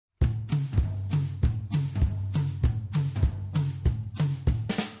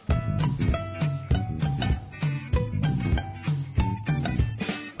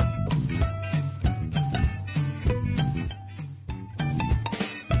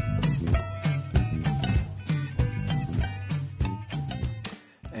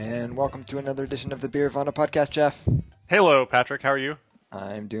welcome to another edition of the Beervana podcast, Jeff. Hello, Patrick. How are you?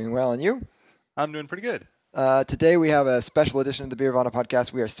 I'm doing well, and you? I'm doing pretty good. Today we have a special edition of the Beervana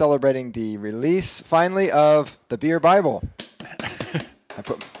podcast. We are celebrating the release, finally, of the Beer Bible.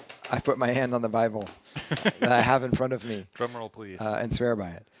 I put my hand on the Bible that I have in front of me. Drum roll, please. And swear by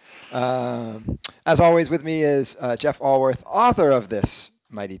it. As always, with me is Jeff Allworth, author of this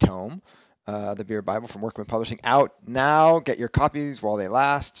mighty tome, the Beer Bible from Workman Publishing, out now. Get your copies while they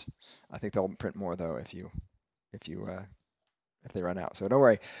last. I think they'll print more though if they run out. So don't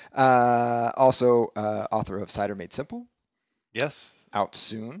worry. Also, author of Cider Made Simple. Yes. Out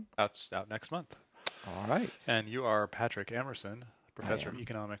soon. Out next month. All right. And you are Patrick Emerson, professor of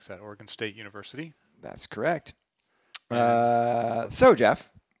economics at Oregon State University. That's correct. So, Jeff.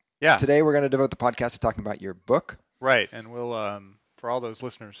 Yeah. Today we're going to devote the podcast to talking about your book. Right. And we'll, for all those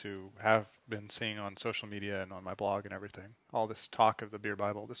listeners who have been seeing on social media and on my blog and everything, all this talk of the Beer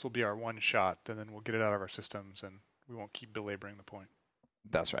Bible, this will be our one shot, and then we'll get it out of our systems and we won't keep belaboring the point.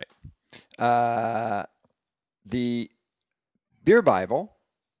 That's right. The Beer Bible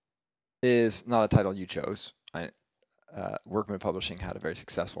is not a title you chose. Workman Publishing had a very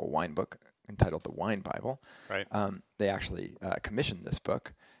successful wine book entitled The Wine Bible. Right. They actually commissioned this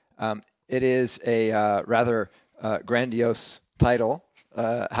book. It is a rather grandiose title.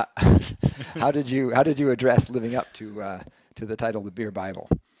 How did you address living up to the title, The Beer Bible?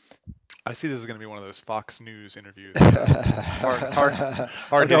 I see this is going to be one of those Fox News interviews. Hard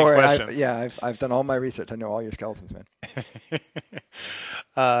hitting questions. I've done all my research. I know all your skeletons,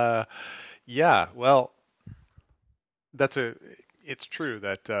 man. Yeah, well, it's true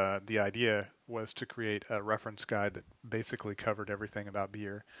that the idea was to create a reference guide that basically covered everything about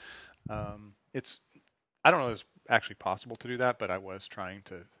beer. I don't know if it's actually possible to do that, but I was trying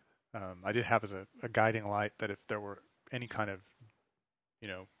to. I did have as a guiding light that if there were any kind of,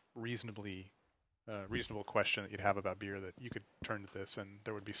 reasonable question that you'd have about beer, that you could turn to this and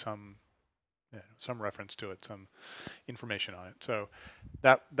there would be some reference to it, some information on it. So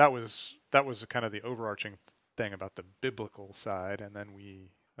that was kind of the overarching thing about the biblical side, and then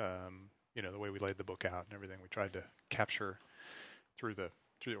we, the way we laid the book out and everything, we tried to capture through the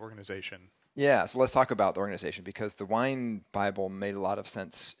organization. Yeah, so let's talk about the organization, because the Wine Bible made a lot of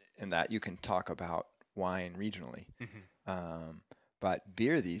sense in that you can talk about wine regionally. Mm-hmm. But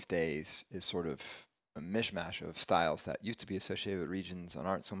beer these days is sort of a mishmash of styles that used to be associated with regions and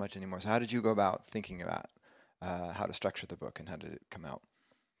aren't so much anymore. So how did you go about thinking about how to structure the book, and how did it come out?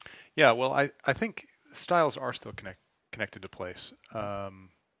 Yeah, well, I think styles are still connected to place.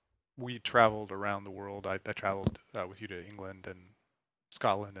 We traveled around the world. I traveled with you to England and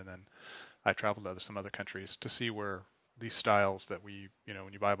Scotland, and then I traveled to some other countries to see where these styles that when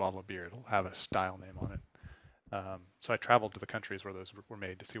you buy a bottle of beer, it'll have a style name on it. So I traveled to the countries where those were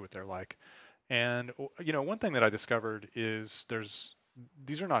made to see what they're like. And, one thing that I discovered is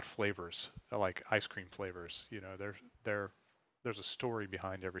these are not flavors like ice cream flavors. There's a story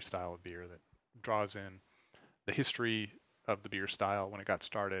behind every style of beer that draws in the history of the beer style when it got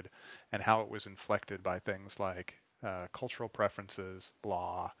started and how it was inflected by things like cultural preferences,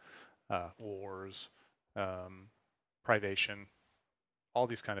 law, wars, privation, all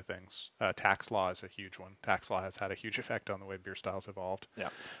these kind of things. Tax law is a huge one. Tax law has had a huge effect on the way beer styles evolved. Yeah.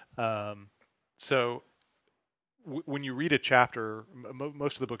 So when you read a chapter,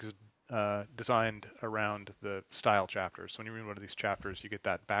 most of the book is designed around the style chapters. So when you read one of these chapters, you get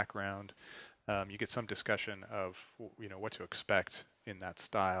that background. You get some discussion of what to expect in that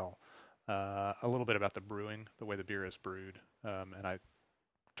style. A little bit about the brewing, the way the beer is brewed, and I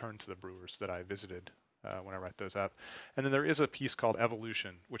turn to the brewers that I visited when I write those up. And then there is a piece called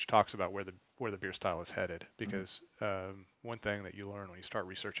Evolution, which talks about where the beer style is headed. Because one thing that you learn when you start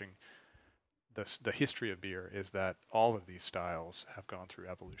researching the history of beer is that all of these styles have gone through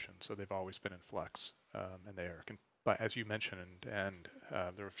evolution. So they've always been in flux, and they are. But as you mentioned, and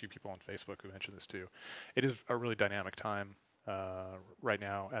there are a few people on Facebook who mentioned this too, it is a really dynamic time right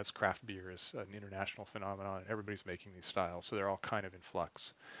now, as craft beer is an international phenomenon. Everybody's making these styles, so they're all kind of in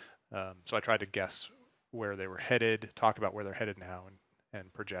flux. So I tried to guess where they were headed, talk about where they're headed now,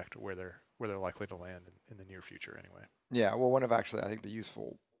 and project where they're likely to land in the near future anyway. Yeah, well, one of I think the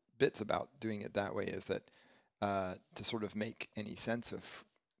useful bits about doing it that way is that to sort of make any sense of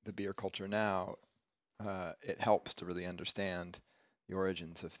the beer culture now, it helps to really understand the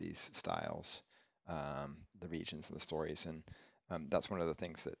origins of these styles, the regions and the stories, and that's one of the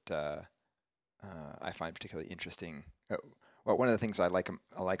things that I find particularly interesting. Well, one of the things I like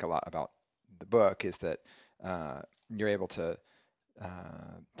a lot about the book is that you're able to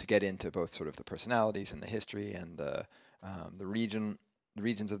get into both sort of the personalities and the history and the region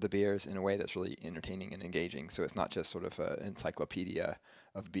regions of the beers in a way that's really entertaining and engaging. So it's not just sort of an encyclopedia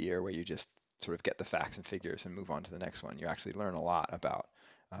of beer where you just sort of get the facts and figures and move on to the next one. You actually learn a lot about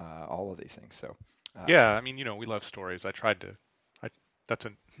all of these things. So Yeah, I mean, we love stories. I tried to. I that's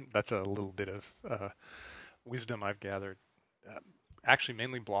a that's a little bit of wisdom I've gathered. Uh, Actually,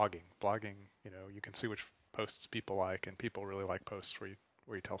 mainly blogging. Blogging, you can see which posts people like, and people really like posts where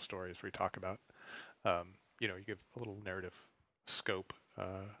you tell stories, where you talk about, you give a little narrative scope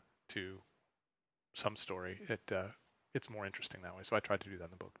to some story. It's more interesting that way. So I tried to do that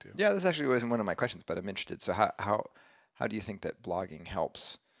in the book too. yeah, this actually wasn't one of my questions, but I'm interested. So how do you think that blogging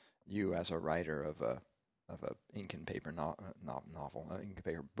helps you as a writer of a ink and paper novel, ink and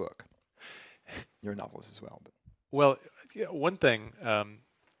paper book? Your novels as well, but Well, yeah, one thing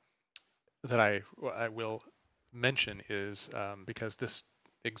that I will mention is because this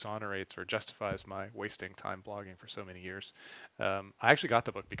exonerates or justifies my wasting time blogging for so many years. I actually got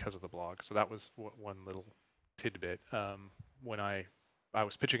the book because of the blog, so that was one little tidbit. When I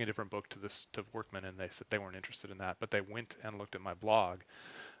was pitching a different book to Workman, and they said they weren't interested in that, but they went and looked at my blog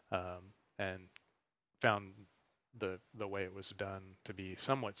and found the way it was done to be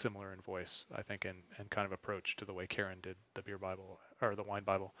somewhat similar in voice, I think, and kind of approach to the way Karen did the beer Bible or the wine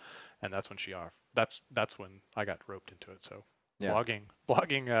Bible, and that's when she off. That's when I got roped into it. So yeah.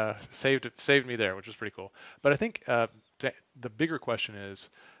 blogging saved me there, which was pretty cool. But I think the bigger question is,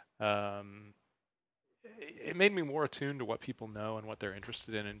 it made me more attuned to what people know and what they're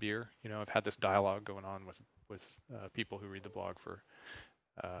interested in beer. I've had this dialogue going on with people who read the blog for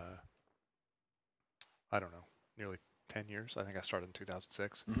I don't know, nearly 10 years. I think I started in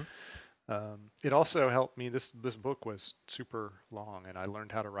 2006. Mm-hmm. It also helped me. This book was super long, and I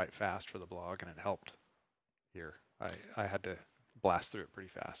learned how to write fast for the blog, and it helped here. I had to blast through it pretty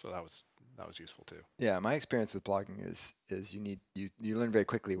fast, so that was useful too. Yeah, my experience with blogging is you learn very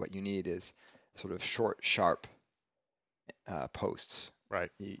quickly what you need is sort of short, sharp posts.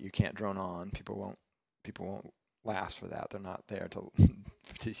 Right. You can't drone on. People won't last for that. They're not there to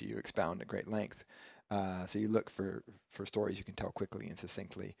see you expound at great length. So you look for stories you can tell quickly and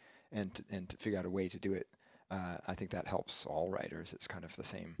succinctly, and to figure out a way to do it. I think that helps all writers. It's kind of the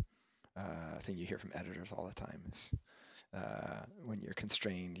same thing you hear from editors all the time. Is when you're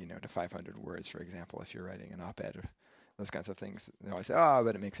constrained, to 500 words, for example, if you're writing an op-ed or those kinds of things. They always say, "Oh,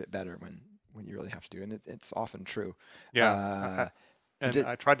 but it makes it better when you really have to do," and it's often true. Yeah. Uh, And just,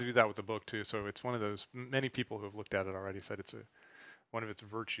 I tried to do that with the book too. So it's one of those. Many people who have looked at it already said one of its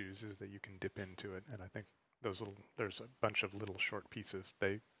virtues is that you can dip into it, and I think there's a bunch of little short pieces.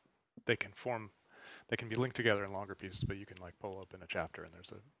 They can be linked together in longer pieces, but you can like pull open a chapter and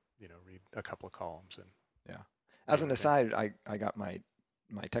there's read a couple of columns and yeah. As an aside, I got my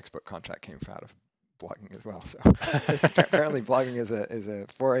textbook contract came out of blogging as well. So apparently blogging is a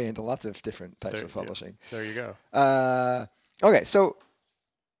foray into lots of different types of publishing. Yeah, there you go. Okay, so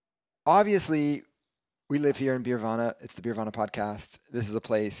obviously we live here in Beervana. It's the Beervana podcast. This is a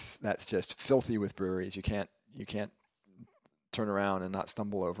place that's just filthy with breweries. You can't turn around and not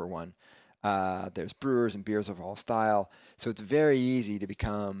stumble over one. There's brewers and beers of all style, so it's very easy to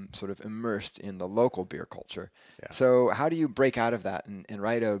become sort of immersed in the local beer culture. Yeah. So how do you break out of that and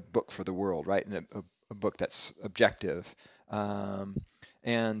write a book for the world, write a book that's objective?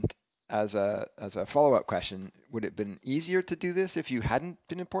 And as a follow-up question, would it have been easier to do this if you hadn't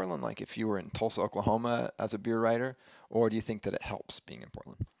been in Portland, like if you were in Tulsa, Oklahoma as a beer writer, or do you think that it helps being in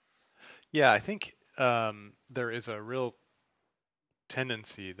Portland? Yeah, I think there is a real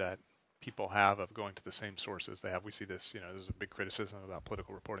tendency that people have of going to the same sources they have. We see this, there's a big criticism about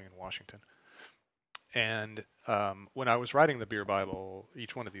political reporting in Washington. And when I was writing the Beer Bible,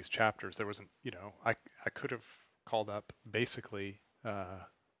 each one of these chapters, there wasn't, I could have called up basically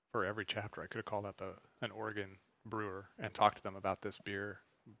for every chapter, I could have called up an Oregon brewer and talked to them about this beer,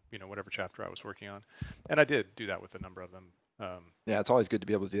 whatever chapter I was working on. And I did do that with a number of them. Yeah, it's always good to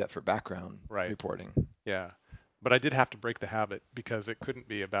be able to do that for background Right. reporting. Yeah. But I did have to break the habit because it couldn't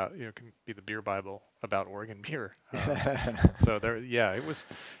be about, it can be the Beer Bible about Oregon beer. So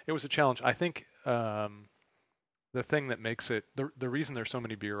it was a challenge. I think the thing that makes it, the reason there's so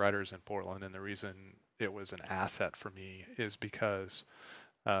many beer writers in Portland and the reason it was an asset for me is because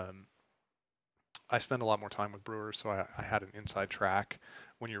I spend a lot more time with brewers, so I had an inside track.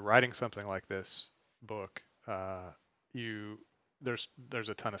 When you're writing something like this book, there's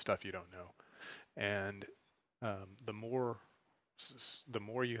a ton of stuff you don't know, and the more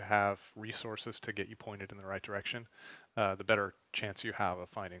you have resources to get you pointed in the right direction, the better chance you have of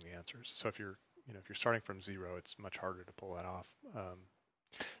finding the answers. So if you're starting from zero, it's much harder to pull that off.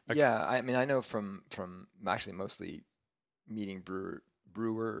 Yeah, I mean, I know from actually mostly meeting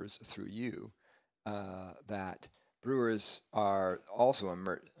brewers through you, that brewers are also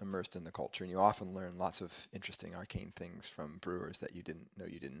immersed in the culture, and you often learn lots of interesting arcane things from brewers that you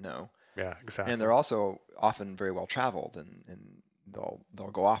didn't know. Yeah, And exactly. they're also often very well traveled, and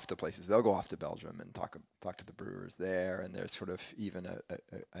they'll go off to places. They'll go off to Belgium and talk to the brewers there, and there's sort of even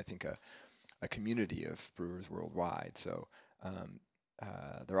I think a community of brewers worldwide. So um,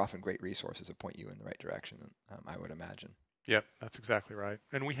 they're often great resources to point you in the right direction. I would imagine. Yep, that's exactly right.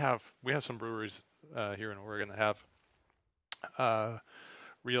 And we have some breweries here in Oregon that have uh,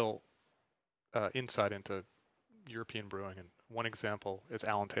 real insight into European brewing. And one example is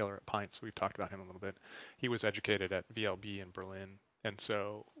Alan Taylor at Pints. We've talked about him a little bit. He was educated at VLB in Berlin, and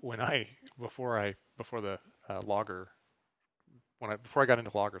so before the lager before I got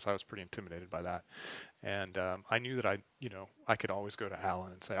into lagers, I was pretty intimidated by that, and I knew that I could always go to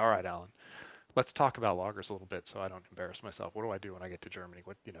Alan and say, all right, Alan, let's talk about lagers a little bit so I don't embarrass myself. What do I do when I get to Germany?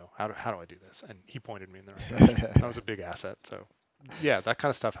 How do I do this? And he pointed me in the right direction. That was a big asset. So yeah, that kind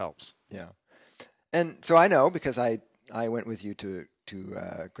of stuff helps. Yeah. And so I know because I went with you to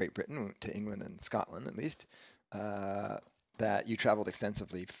Great Britain, to England and Scotland at least, uh, that you traveled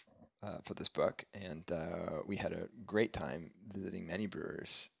extensively for this book, and we had a great time visiting many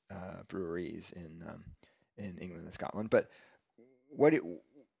breweries in England and Scotland. But what it,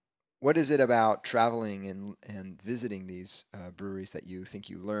 what is it about traveling and visiting these breweries that you think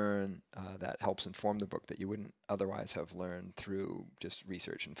you learn that helps inform the book that you wouldn't otherwise have learned through just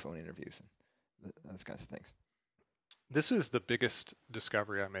research and phone interviews and those kinds of things? This is the biggest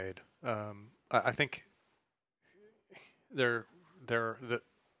discovery I made. I think there,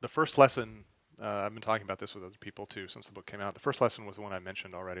 the first lesson. I've been talking about this with other people too since the book came out. The first lesson was the one I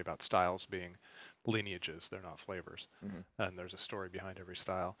mentioned already about styles being lineages; they're not flavors, Hmm. and there's a story behind every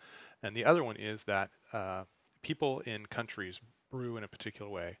style. And the other one is that people in countries brew in a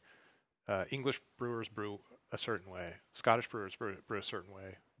particular way. English brewers brew a certain way. Scottish brewers brew a certain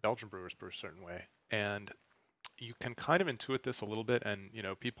way. Belgian brewers brew a certain way, and you can kind of intuit this a little bit, and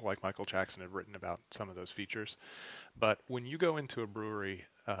people like Michael Jackson have written about some of those features. But when you go into a brewery,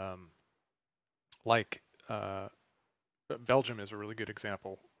 like Belgium is a really good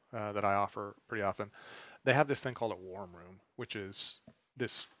example that I offer pretty often. They have this thing called a warm room, which is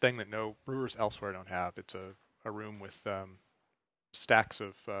this thing that no brewers elsewhere don't have. It's a room with stacks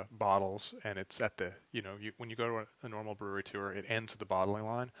of bottles, and it's at the when you go to a normal brewery tour, it ends at the bottling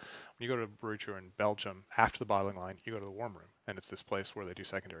line. When you go to a brewery tour in Belgium, after the bottling line, you go to the warm room, and it's this place where they do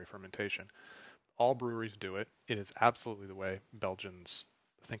secondary fermentation. All breweries do it. It is absolutely the way Belgians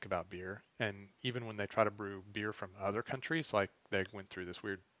think about beer, and even when they try to brew beer from other countries, like they went through this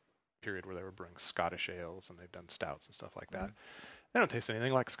weird period where they were brewing Scottish ales and they've done stouts and stuff like that. Hmm. They don't taste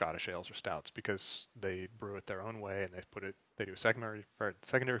anything like Scottish ales or stouts because they brew it their own way and they do a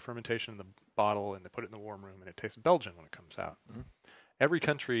secondary fermentation in the bottle and they put it in the warm room and it tastes Belgian when it comes out. Hmm. Every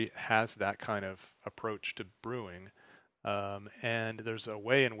country has that kind of approach to brewing, and there's a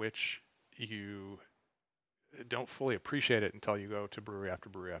way in which you don't fully appreciate it until you go to brewery after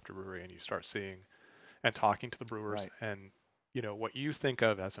brewery after brewery and you start seeing and talking to the brewers, Right. and what you think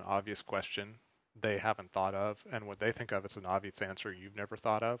of as an obvious question they haven't thought of, and what they think of as an obvious answer you've never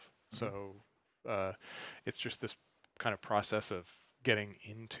thought of. Hmm. So uh, it's just this kind of process of getting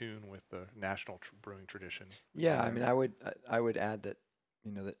in tune with the national brewing tradition Yeah, I there. mean, I would add that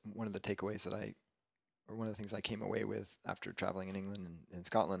that one of the takeaways that or one of the things I came away with after traveling in England and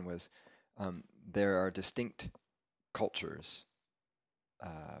Scotland was there are distinct cultures,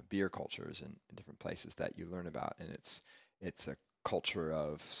 beer cultures in different places that you learn about, and it's a culture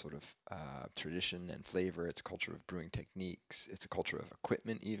of sort of tradition and flavor. It's a culture of brewing techniques. It's a culture of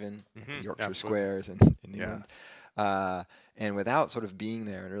equipment, even like the Yorkshire Absolutely. squares in Yeah. England. Uh, and without sort of being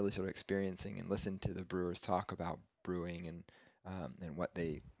there and really sort of experiencing and listening to the brewers talk about brewing and what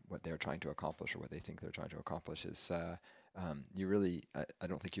they're trying to accomplish or what they think they're trying to accomplish is you really I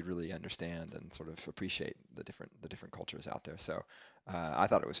don't think you'd really understand and sort of appreciate the different cultures out there. So I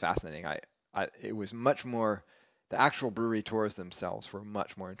thought it was fascinating. It was much more the actual brewery tours themselves were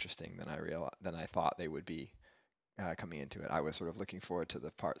much more interesting than I thought they would be coming into it. I was sort of looking forward to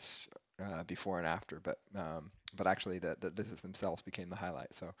the parts before and after, but actually the visits themselves became the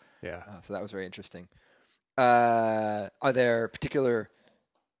highlight. So Yeah. so that was very interesting. Are there particular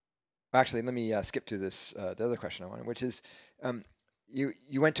Actually, let me skip to this the other question I wanted, which is um, you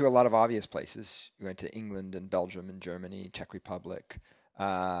went to a lot of obvious places. You went to England and Belgium and Germany, Czech Republic,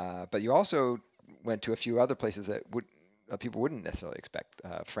 but you also went to a few other places that would people wouldn't necessarily expect.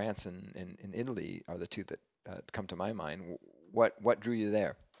 France and Italy are the two that come to my mind. What drew you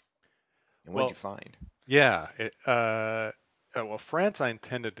there, and what did you Well, find? yeah. Well, France,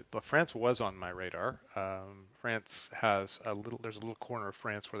 France was on my radar. France has there's a little corner of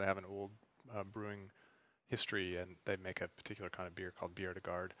France where they have an old brewing history, and they make a particular kind of beer called Bière de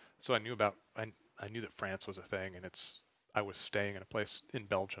Garde. So I knew that France was a thing, and I was staying in a place in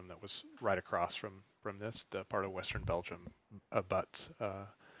Belgium that was right across from this. The part of Western Belgium abuts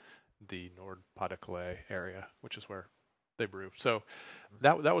the Nord-Pas-de-Calais area, which is where they brew. So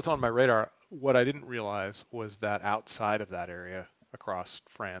that was on my radar. What I didn't realize was that outside of that area, across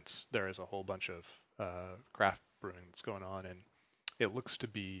France, there is a whole bunch of craft brewing that's going on, and it looks to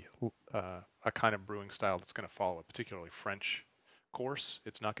be a kind of brewing style that's going to follow a particularly French course.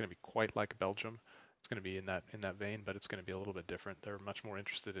 It's not going to be quite like Belgium. It's going to be in that vein, but it's going to be a little bit different. They're much more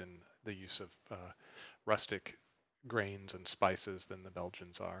interested in the use of rustic grains and spices than the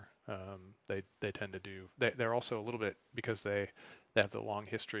Belgians are. They tend to do. They're also a little bit, because they have the long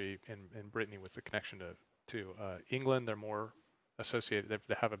history in Brittany with the connection to England. They're more associated.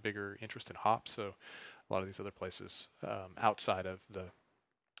 They have a bigger interest in hops. So a lot of these other places outside of the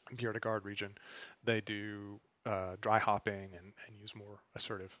Bière de Garde region, they do dry hopping and use more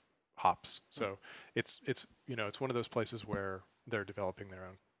assertive hops. So it's it's one of those places where they're developing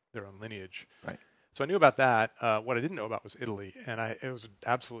their own lineage. Right. So I knew about that. What I didn't know about was Italy, and it was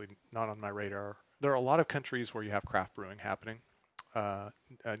absolutely not on my radar. There are a lot of countries where you have craft brewing happening.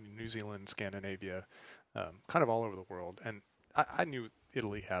 New Zealand, Scandinavia, kind of all over the world. And I knew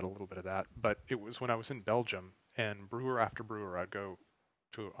Italy had a little bit of that, but it was when I was in Belgium, and brewer after brewer, I'd go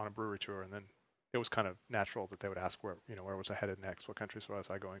on a brewery tour, and then it was kind of natural that they would ask where was I headed next, what countries was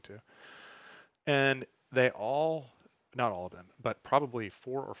I going to, and they all. Not all of them, but probably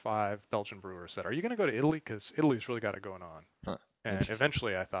 4 or 5 Belgian brewers said, "Are you going to go to Italy? Because Italy's really got it going on." Huh. And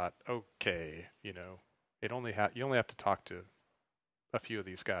eventually, I thought, okay, you only have to talk to a few of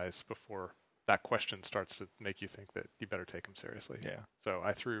these guys before that question starts to make you think that you better take them seriously. Yeah. So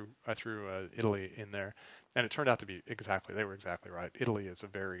I threw Italy in there, and it turned out to be they were exactly right. Italy is a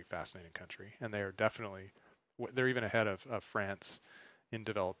very fascinating country, and they are definitely they're even ahead of France in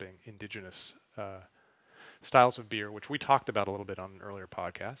developing indigenous styles of beer, which we talked about a little bit on an earlier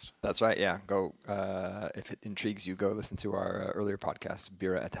podcast. That's right. Yeah. Go if it intrigues you, go listen to our earlier podcast,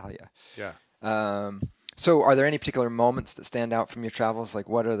 Birra Italia. Yeah. So, are there any particular moments that stand out from your travels? Like,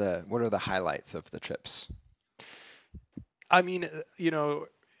 what are the highlights of the trips? I mean, the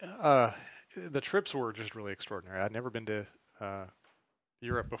trips were just really extraordinary. I'd never been to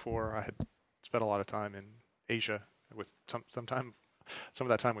Europe before. I had spent a lot of time in Asia with some of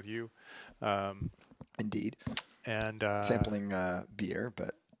that time with you. Indeed. And sampling beer,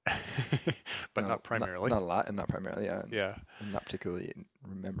 but but not primarily. Not a lot, and not primarily. Yeah. Not particularly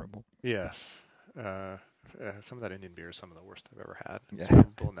memorable. Yes. Some of that Indian beer is some of the worst I've ever had. Yeah. It's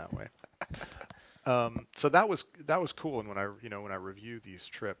memorable in that way. So that was cool. And when I review these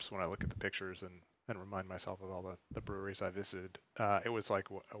trips, when I look at the pictures and remind myself of all the breweries I visited, it was like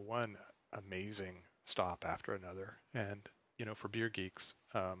one amazing stop after another. And for beer geeks,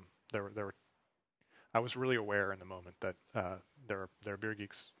 there were. I was really aware in the moment that there are beer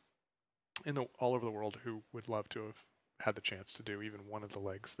geeks all over the world who would love to have had the chance to do even one of the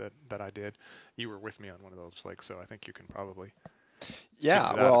legs that I did. You were with me on one of those legs, so I think you can probably.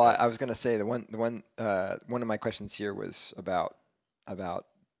 Yeah, well, I was going to say one of my questions here was about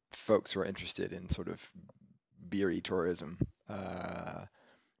folks who are interested in sort of beery tourism,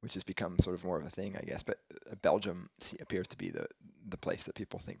 which has become sort of more of a thing, I guess. But Belgium appears to be the place that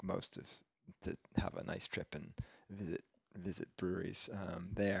people think most of to have a nice trip and visit breweries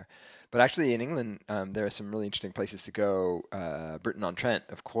there. But actually, in England, there are some really interesting places to go. Burton-on-Trent,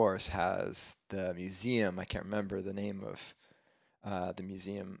 of course, has the museum. I can't remember the name of the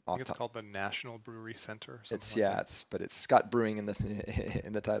museum. I think it's called the National Brewery Center. It's got brewing in the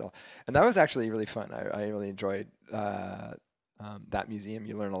in the title, and that was actually really fun. I really enjoyed that museum.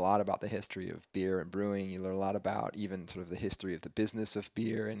 You learn a lot about the history of beer and brewing. You learn a lot about even sort of the history of the business of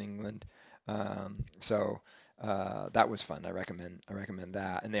beer in England. So that was fun. I recommend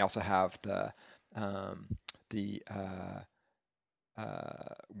that. And they also have the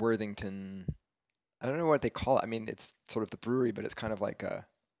Worthington. I don't know what they call it. I mean, it's sort of the brewery, but it's kind of like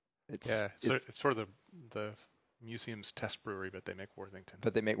it's sort of the museum's test brewery, but they make Worthington.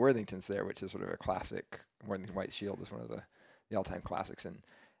 But they make Worthingtons there, which is sort of a classic. Worthington White Shield is one of the all-time classics, and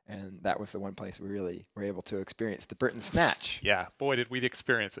that was the one place we really were able to experience the Burton Snatch. Yeah, boy, did we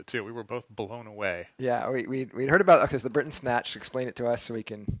experience it too. We were both blown away. Yeah, we'd heard about it because the Burton Snatch. Explain it to us so we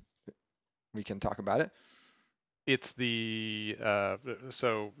can talk about it. It's so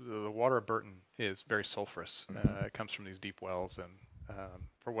the water of Burton is very sulfurous. Mm-hmm. It comes from these deep wells, and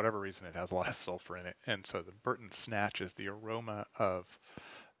For whatever reason, it has a lot of sulfur in it, and so the Burton Snatch is the aroma of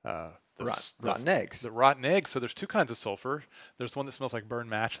uh, the Rotten eggs. the rotten eggs. So there's two kinds of sulfur. There's one that smells like burned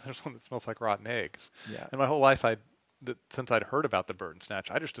match, and there's one that smells like rotten eggs. Yeah. And my whole life, since I'd heard about the Burton Snatch,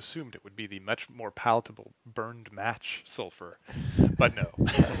 I just assumed it would be the much more palatable burned match sulfur, but no,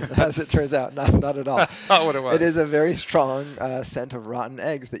 As it turns out, not at all. that's not what it was. It is a very strong scent of rotten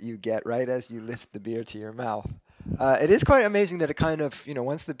eggs that you get right as you lift the beer to your mouth. It is quite amazing that it kind of,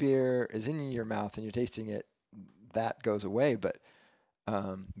 once the beer is in your mouth and you're tasting it, that goes away. But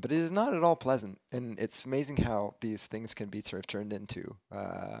it is not at all pleasant, and it's amazing how these things can be sort of turned into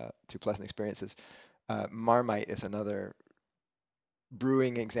to pleasant experiences. Marmite is another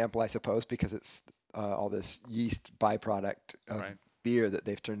brewing example, I suppose, because it's all this yeast byproduct of Right. beer that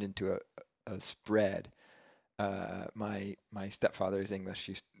they've turned into a spread. My stepfather is English.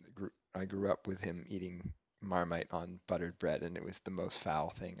 I grew up with him eating Marmite on buttered bread, and it was the most foul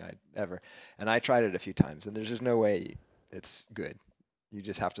thing I'd ever. And I tried it a few times, and there's just no way it's good. You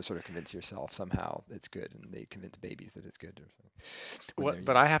just have to sort of convince yourself somehow it's good, and they convince babies that it's good or something when they're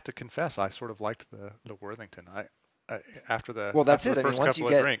But young. I have to confess, I sort of liked the Worthington. After the Well, that's after it. the I mean, first once you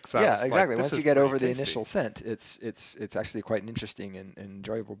couple of get, drinks, I yeah, was like, exactly. this Once you is get pretty over the tasty. initial scent, it's actually quite an interesting and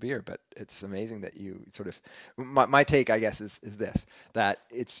enjoyable beer. But it's amazing that you sort of, my take, I guess, is this, that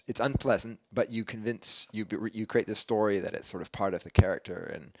it's unpleasant, but you create this story that it's sort of part of the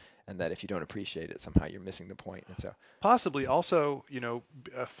character, and that if you don't appreciate it, somehow you're missing the point. And so, Possibly also,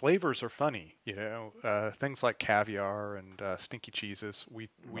 flavors are funny. Things like caviar and stinky cheeses. We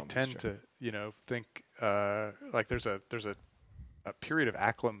well, that's tend true. to, think like a period of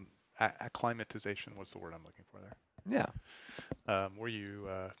acclimatization. What's the word I'm looking for there? Yeah. Where you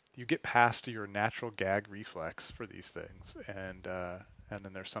get past your natural gag reflex for these things, and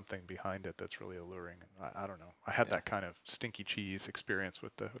then there's something behind it that's really alluring. I don't know. I had Yeah. that kind of stinky cheese experience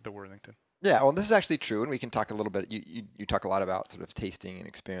with the Worthington. Yeah, well, this is actually true, and we can talk a little bit. You talk a lot about sort of tasting and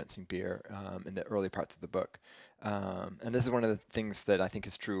experiencing beer in the early parts of the book, and this is one of the things that I think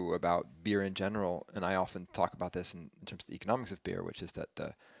is true about beer in general. And I often talk about this in terms of the economics of beer, which is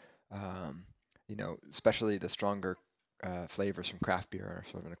that um, especially the stronger flavors from craft beer are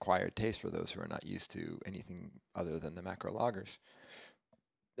sort of an acquired taste for those who are not used to anything other than the macro lagers.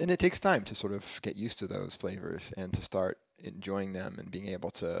 And it takes time to sort of get used to those flavors and to start enjoying them and being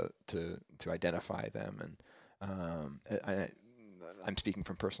able to identify them. And I'm speaking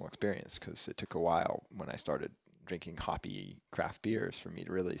from personal experience because it took a while when I started drinking hoppy craft beers for me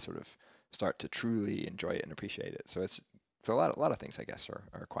to really sort of start to truly enjoy it and appreciate it. So a lot of things, I guess, are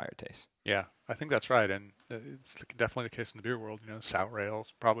acquired tastes. Yeah, I think that's right, and it's definitely the case in the beer world. Sour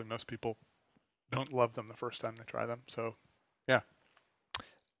ales. Probably most people don't love them the first time they try them. So, yeah,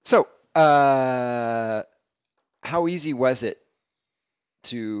 So, how easy was it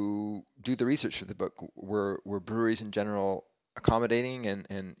to do the research for the book? Were breweries in general accommodating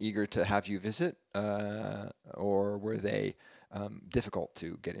and eager to have you visit, or were they difficult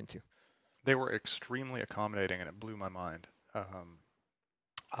to get into? they were extremely accommodating, and it blew my mind.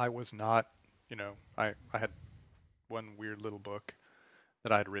 I was not, I had one weird little book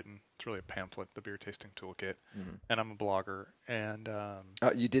that I had written. It's really a pamphlet, the beer tasting toolkit, Hmm. and I'm a blogger. And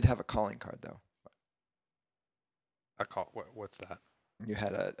You did have a calling card though. what's that? You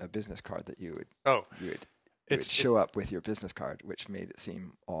had a business card that Oh, you would you would it's it, show up with your business card, which made it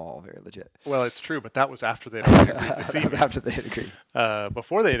seem all very legit. well, it's true, but that was after they'd already agreed to see That was me. after they had agreed.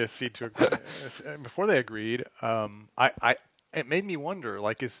 Before they acceded to agree, before they agreed, I it made me wonder,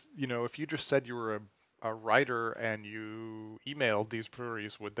 like, if you just said you were a writer and you emailed these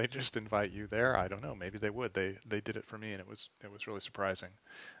breweries, would they just invite you there? I don't know. Maybe they would. They did it for me, and it was really surprising.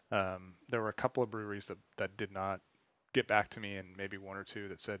 There were a couple of breweries that did not get back to me, and maybe one or two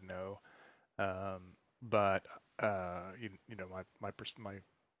that said no. But my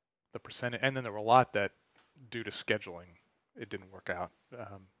the percentage, and then there were a lot that, due to scheduling, it didn't work out.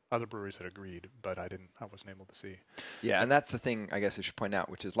 Other breweries had agreed, but I wasn't able to see. Yeah, and that's the thing I guess I should point out,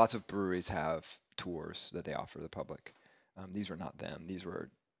 which is lots of breweries have tours that they offer the public. These were not them. These were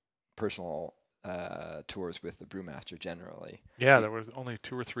personal tours with the brewmaster generally. Yeah, So there was only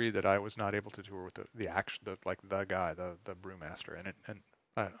two or three that I was not able to tour with the guy, the brewmaster, and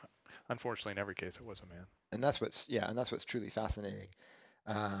uh, unfortunately, in every case, it was a man. and that's what's truly fascinating.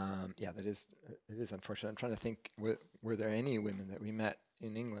 Yeah, it is unfortunate. I'm trying to think, were there any women that we met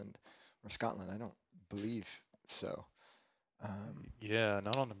in England or Scotland? I don't believe so. Um, Yeah,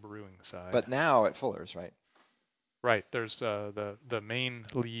 not on the brewing side. but now at Fuller's, right? Right. There's the main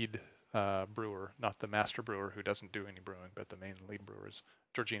lead brewer, not the master brewer who doesn't do any brewing, but the main lead brewer is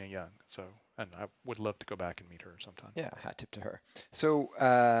Georgina Young. So, and I would love to go back and meet her sometime. Yeah, hat tip to her. So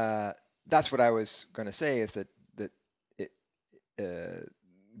that's what I was going to say is that it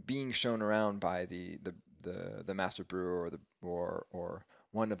being shown around by the master brewer or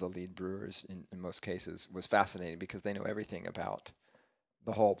one of the lead brewers in most cases was fascinating because they know everything about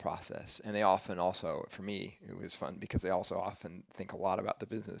the whole process. And they often also, for me, it was fun because they also often think a lot about the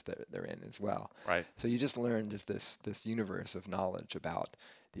business that they're in as well. Right. So you just learn just this universe of knowledge about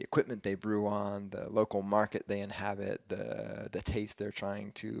the equipment they brew on, the local market they inhabit, the taste they're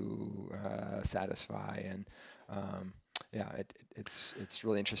trying to satisfy, and um, yeah, it's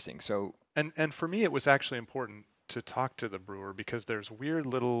really interesting. So And for me, it was actually important to talk to the brewer because there's weird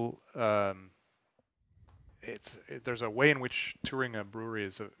little there's a way in which touring a brewery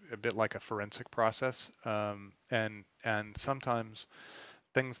is a bit like a forensic process, and sometimes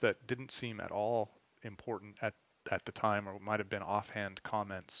things that didn't seem at all important at the time or might have been offhand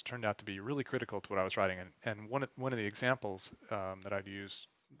comments turned out to be really critical to what I was writing. And one of the examples that I'd use,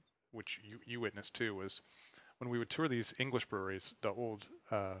 which you witnessed too, was when we would tour these English breweries, the old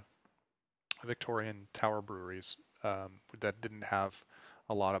Victorian tower breweries that didn't have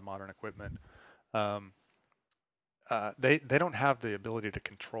a lot of modern equipment. Um, they don't have the ability to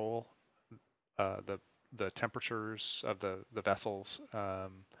control the temperatures of the vessels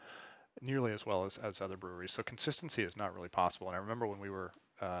nearly as well as other breweries. So consistency is not really possible. And I remember when we were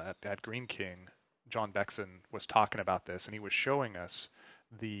at Green King, John Beckson was talking about this, and he was showing us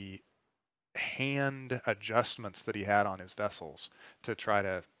the hand adjustments that he had on his vessels to try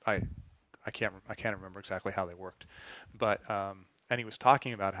to I can't remember exactly how they worked, but and he was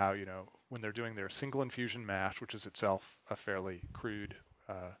talking about how when they're doing their single infusion mash, which is itself a fairly crude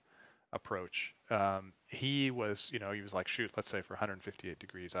approach. He was like, shoot, let's say for 158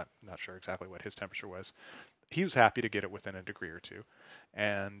 degrees. I'm not sure exactly what his temperature was. He was happy to get it within a degree or two,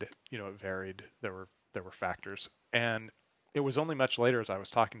 and it varied. There were factors, and it was only much later as I was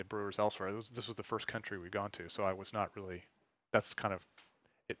talking to brewers elsewhere. This was the first country we'd gone to, so I was not really. That's kind of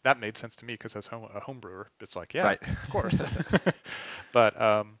that made sense to me because as a home brewer, it's like, yeah, right. of course. But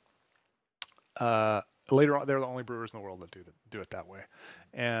uh, later on, they're the only brewers in the world that do it that way,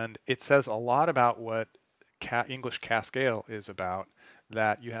 and it says a lot about what English cask ale is about.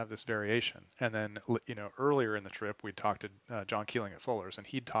 That you have this variation, and then earlier in the trip we talked to John Keeling at Fuller's, and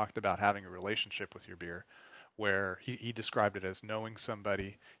he talked about having a relationship with your beer, where he described it as knowing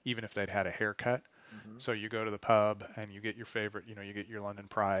somebody even if they'd had a haircut. Hmm. So you go to the pub and you get your favorite, you get your London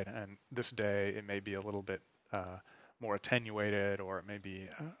Pride, and this day it may be a little bit more attenuated, or it may be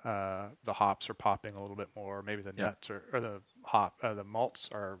the hops are popping a little bit more, maybe the Yeah. nuts or the malts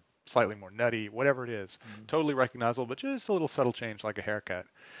are slightly more nutty, whatever it is, Hmm. totally recognizable, but just a little subtle change like a haircut.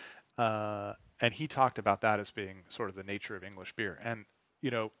 And he talked about that as being sort of the nature of English beer. And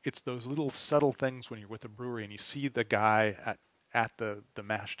it's those little subtle things when you're with a brewery and you see the guy at the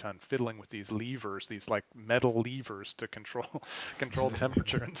mash tun fiddling with these levers, these like metal levers to control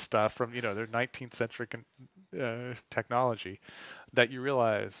temperature and stuff from their 19th century technology, that you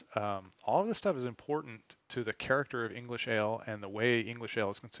realize all of this stuff is important to the character of English ale and the way English ale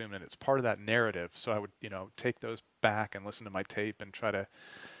is consumed, and it's part of that narrative. So I would take those back and listen to my tape and try to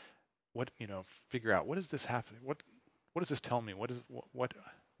figure out what does this have what does this tell me, what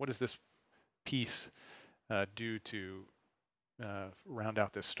does this piece do to round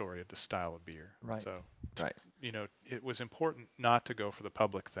out this story of the style of beer. Right. So, Right. it was important not to go for the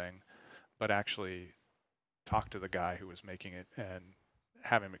public thing, but actually talk to the guy who was making it and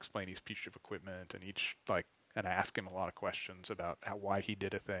have him explain each piece of equipment and and ask him a lot of questions about why he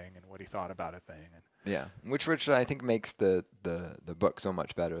did a thing and what he thought about a thing. And Yeah, which I think makes the book so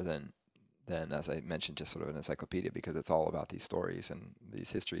much better than as I mentioned, just sort of an encyclopedia because it's all about these stories and these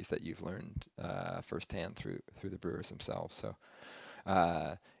histories that you've learned firsthand through the brewers themselves. So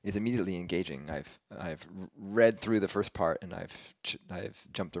it's immediately engaging. I've read through the first part and I've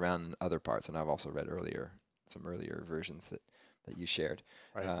jumped around in other parts and I've also read some earlier versions that you shared.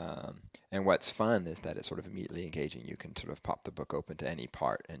 right. Um, and what's fun is that it's sort of immediately engaging. You can sort of pop the book open to any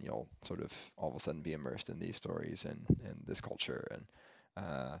part, and you'll sort of all of a sudden be immersed in these stories and this culture. And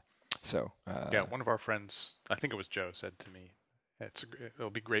uh, so, Yeah, one of our friends, I think it was Joe, said to me,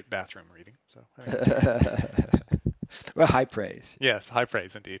 it'll be great bathroom reading. So I think that's right. well, high praise. Yes, high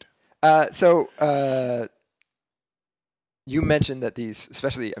praise indeed. So you mentioned that these,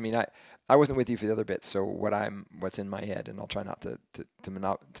 especially, I mean, I wasn't with you for the other bits, so what's in my head, and I'll try not to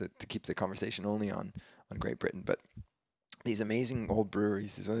keep the conversation only on Great Britain, but these amazing old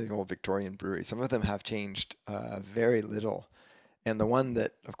breweries, these amazing old Victorian breweries, some of them have changed very little And the one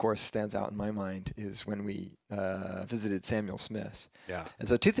that, of course, stands out in my mind is when we visited Samuel Smith's. Yeah. And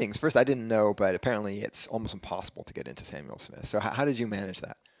so two things. First, I didn't know, but apparently it's almost impossible to get into Samuel Smith. So how did you manage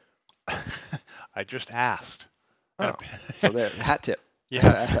that? I just asked. And Oh, so there, hat tip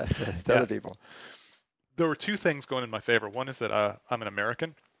yeah, to yeah. other people. There were two things going in my favor. One is that I'm an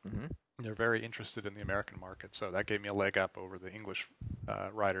American. Hmm. They're very interested in the American market, so that gave me a leg up over the English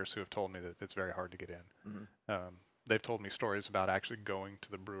writers who have told me that it's very hard to get in. Hmm. They've told me stories about actually going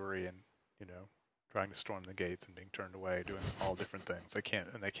to the brewery and you know trying to storm the gates and being turned away, doing all different things. They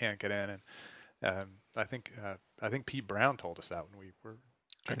can't get in. And I think Pete Brown told us that when we were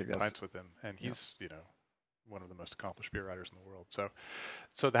I think drinking that's, pints with him, and yeah. he's one of the most accomplished beer writers in the world.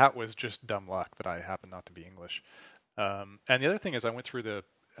 So that was just dumb luck that I happened not to be English. And the other thing is I went through the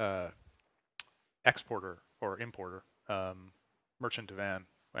uh, exporter or importer, Merchant de Van,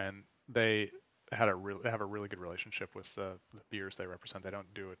 and they have a really good relationship with the beers they represent. They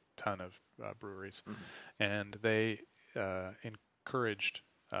don't do a ton of breweries, Hmm. and they encouraged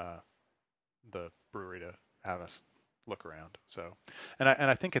the brewery to have us look around. So, and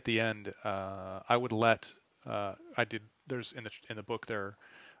I think at the end, I would let I did. There's in the book there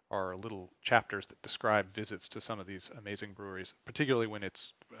are little chapters that describe visits to some of these amazing breweries, particularly when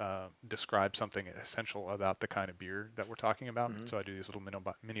it's describes something essential about the kind of beer that we're talking about. Hmm. So I do these little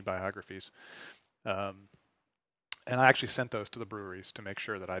mini biographies, um, and I actually sent those to the breweries to make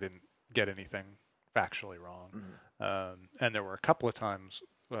sure that I didn't get anything factually wrong. Hmm. And there were a couple of times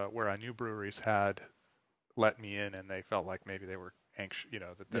where I knew breweries had let me in, and they felt like maybe they were anxious,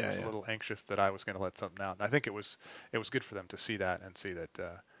 that there Yeah, was a yeah. little anxious that I was going to let something out. And I think it was good for them to see that and see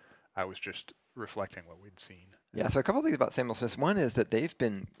that I was just reflecting what we'd seen. Yeah, so a couple of things about Samuel Smith. One is that they've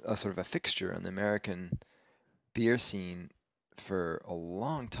been a sort of a fixture in the American beer scene for a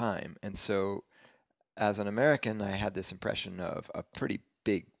long time. And so as an American, I had this impression of a pretty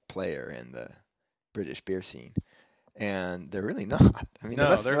big player in the British beer scene. And they're really not. I mean,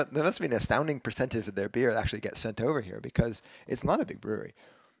 No, they're there must be an astounding percentage of their beer that actually gets sent over here because it's not a big brewery.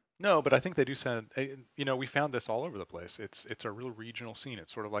 no, but I think they do send. We found this all over the place. It's a real regional scene.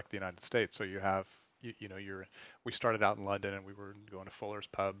 It's sort of like the United States. So you have you're we started out in London and we were going to Fuller's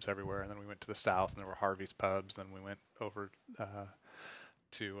pubs everywhere, and then we went to the south and there were Harvey's pubs. Then we went over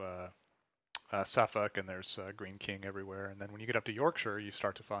to Suffolk and there's Green King everywhere. And then when you get up to Yorkshire, you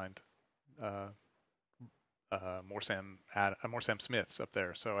start to find uh, more Sam Smiths up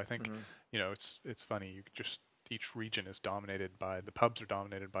there. So I think Hmm. it's funny. You just each region is dominated by the pubs are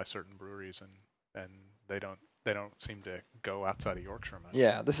dominated by certain breweries, and they don't seem to go outside of Yorkshire much.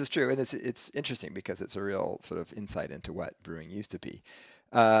 Yeah, this is true, and it's interesting because it's a real sort of insight into what brewing used to be,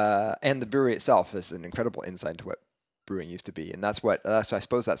 and the brewery itself is an incredible insight into what brewing used to be, and I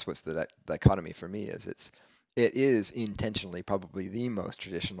suppose that's what's the dichotomy for me is it is intentionally probably the most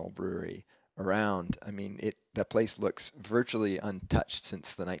traditional brewery around. I mean, the place looks virtually untouched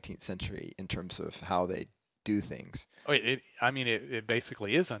since the 19th century in terms of how they do things. Oh, I mean, it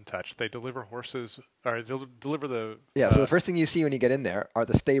basically is untouched. They deliver horses, or deliver the, Yeah, so the first thing you see when you get in there are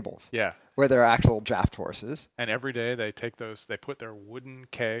the stables, yeah. where there are actual draft horses. And every day they put their wooden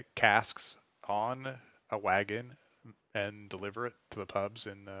casks on a wagon and deliver it to the pubs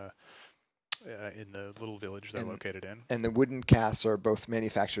in the little village they're and located in. and the wooden casks are both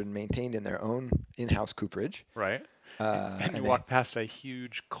manufactured and maintained in their own in-house cooperage. Right. And you And they, walk past a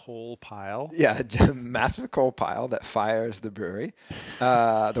huge coal pile. yeah, a massive coal pile that fires the brewery.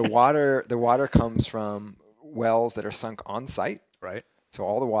 The water comes from wells that are sunk on site, Right. so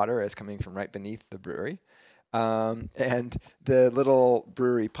all the water is coming from right beneath the brewery. And the little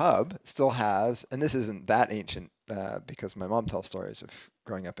brewery pub still has, and this isn't that ancient because my mom tells stories of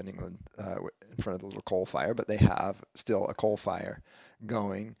growing up in England in front of the little coal fire, but they have still a coal fire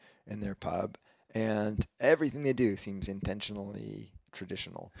going in their pub, and everything they do seems intentionally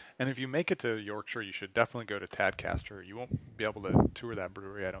traditional. And if you make it to Yorkshire, you should definitely go to Tadcaster. You won't be able to tour that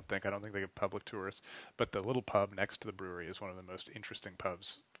brewery, I don't think. I don't think they give public tours. But the little pub next to the brewery is one of the most interesting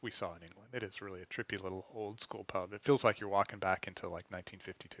pubs we saw in England. It is really a trippy little old school pub. It feels like you're walking back into like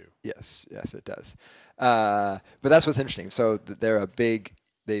 1952. Yes, yes, it does. But that's what's interesting. So they're a big.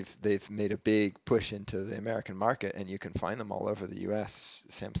 They've made a big push into the American market, and you can find them all over the U.S.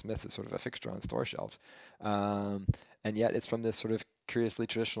 Sam Smith is sort of a fixture on store shelves, um, and yet it's from this sort of curiously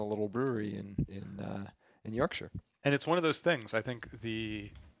traditional little brewery in Yorkshire. And it's one of those things. I think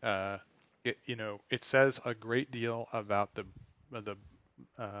uh, it says a great deal the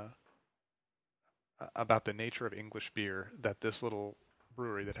uh, about the nature of English beer that this little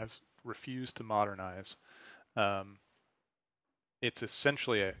brewery that has refused to modernize. Um, it's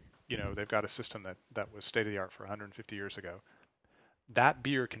essentially they've got a system that was state of the art for 150 years ago, that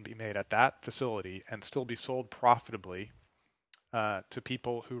beer can be made at that facility and still be sold profitably to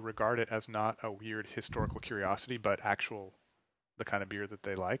people who regard it as not a weird historical curiosity, but actual the kind of beer that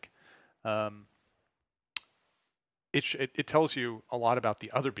they like. Um, it tells you a lot about the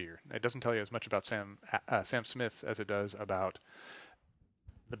other beer. It doesn't tell you as much about Sam Smith's as it does about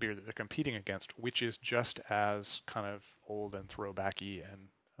the beer that they're competing against, which is just as kind of old and throwbacky and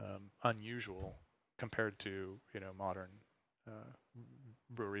unusual compared to modern uh,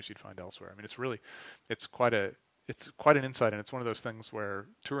 breweries you'd find elsewhere. I mean, it's quite an insight, and it's one of those things where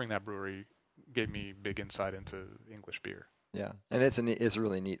touring that brewery gave me big insight into English beer. Yeah, and it's a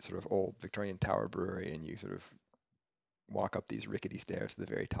really neat sort of old Victorian tower brewery, and you sort of walk up these rickety stairs to the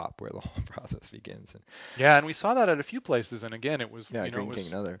very top where the whole process begins. And Yeah, and we saw that at a few places, and again, it was yeah, Green King,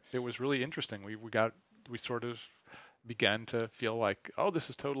 another. it was really interesting. We sort of began to feel like, oh, this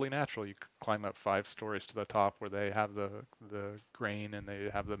is totally natural. You climb up 5 stories to the top where they have the grain and they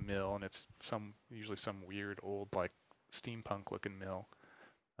have the mill, and it's usually some weird old like steampunk looking mill.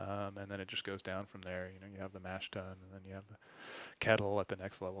 And then it just goes down from there. You have the mash tun, and then you have the kettle at the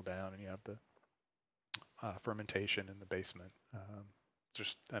next level down, and you have the fermentation in the basement.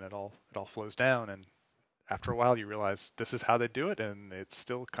 And it all flows down, and after a while you realize this is how they do it, and it's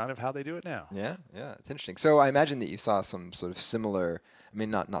still kind of how they do it now. Yeah, yeah, it's interesting. So I imagine that you saw some sort of similar, I mean,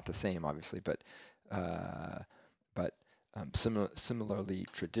 not the same, obviously, uh, but similarly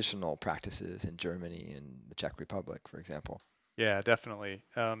traditional practices in Germany and the Czech Republic, for example. Yeah, definitely.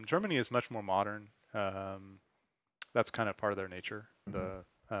 Germany is much more modern. That's kind of part of their nature. Hmm.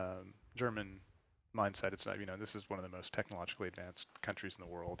 The German mindset. It's not, this is one of the most technologically advanced countries in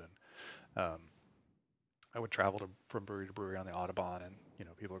the world, and I would travel from brewery to brewery on the Autobahn, and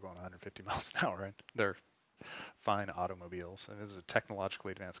people are going 150 miles an hour, and they're fine automobiles. And this is a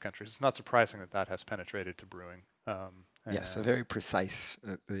technologically advanced country. It's not surprising that has penetrated to brewing. Yes, a very precise,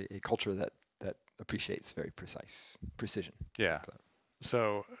 a culture that appreciates very precise precision. Yeah.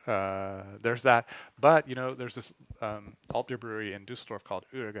 So, So there's that. But there's this alt beer brewery in Dusseldorf called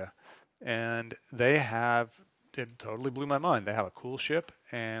Urge, and it totally blew my mind. They have a cool ship,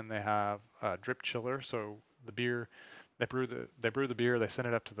 and they have a drip chiller. So the beer, they brew the beer. They send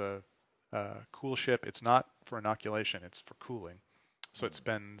it up to the cool ship. It's not for inoculation. It's for cooling. So it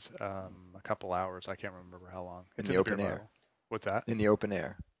spends a couple hours. I can't remember how long. in It's the in the beer open air. bottle. What's that? In the open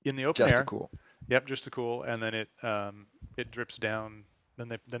air, In the open just to air. cool. Yep, just to cool, and then it drips down.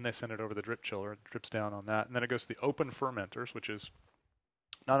 Then they send it over the drip chiller. It drips down on that, and then it goes to the open fermenters, which is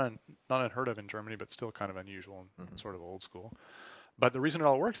not unheard of in Germany, but still kind of unusual and Hmm. sort of old school. But the reason it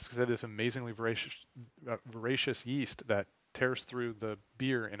all works is because they have this amazingly voracious yeast that tears through the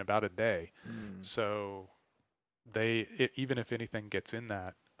beer in about a day. Mm. So even if anything gets in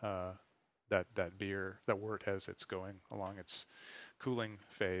that beer, that wort as it's going along its cooling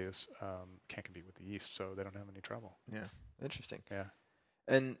phase, can't compete with the yeast, so they don't have any trouble. Yeah, interesting. Yeah.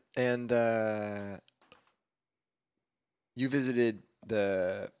 And you visited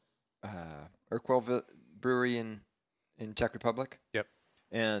the Urquell brewery in Czech Republic, Yep.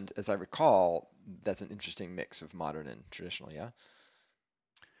 and as I recall, that's an interesting mix of modern and traditional. Yeah.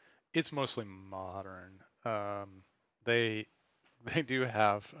 It's mostly modern. They they do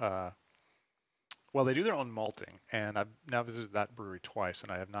have well, they do their own malting, and I've now visited that brewery twice,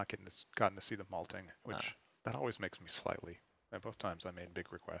 and I have not gotten to see the malting, which that always makes me slightly. And both times I made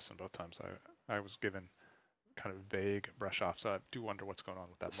big requests, and both times I was given kind of vague brush off. So I do wonder what's going on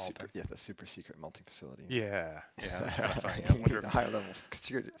with that malting. The super secret malting facility. Yeah, that's kind of funny. The higher level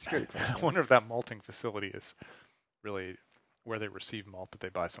security. I wonder if that malting facility is really where they receive malt that they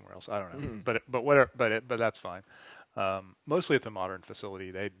buy somewhere else. I don't know, but whatever. But that's fine. Mostly it's a modern facility.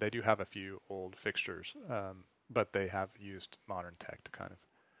 They do have a few old fixtures, but they have used modern tech to kind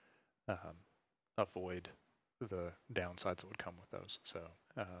of avoid the downsides that would come with those. So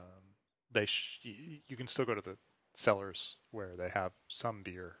you can still go to the cellars where they have some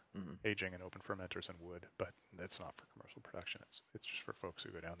beer aging in open fermenters and wood, but it's not for commercial production. It's just for folks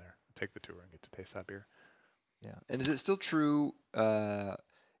who go down there, take the tour, and get to taste that beer. Yeah, and is it still true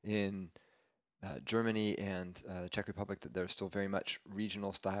in Germany and the Czech Republic that there's still very much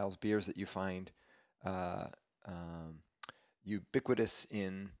regional styles beers that you find uh, um, ubiquitous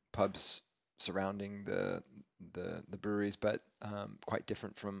in pubs surrounding the breweries, but quite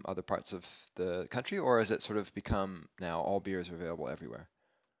different from other parts of the country, or has it sort of become now all beers are available everywhere?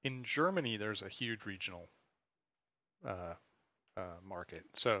 In Germany, there's a huge regional uh, market.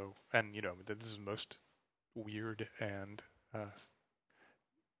 So, and this is most weird and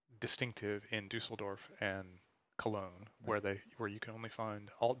distinctive in Dusseldorf and Cologne, where you can only find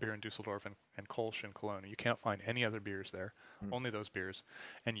alt beer in Dusseldorf and Kolsch in Cologne. You can't find any other beers there, only those beers,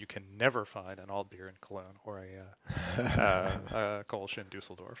 and you can never find an alt beer in Cologne or a Kolsch in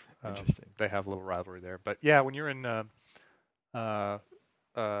Dusseldorf. Interesting. They have a little rivalry there, but yeah, when you're in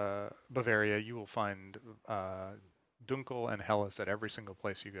Bavaria, you will find Dunkel and Helles at every single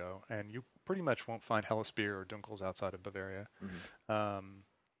place you go, and you pretty much won't find Helles beer or Dunkels outside of Bavaria.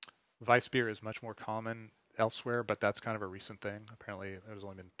 Weissbier is much more common elsewhere, but that's kind of a recent thing. Apparently, it has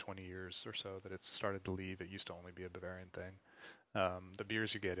only been 20 years or so that it's started to leave. It used to only be a Bavarian thing. The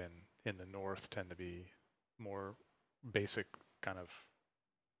beers you get in the north tend to be more basic, kind of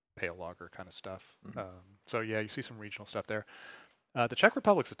pale lager kind of stuff. So yeah, you see some regional stuff there. The Czech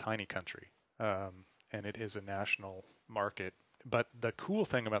Republic's a tiny country, and it is a national market. But the cool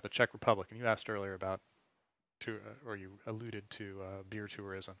thing about the Czech Republic, and you asked earlier about, or you alluded to beer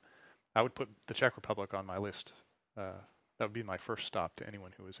tourism, I would put the Czech Republic on my list. That would be my first stop to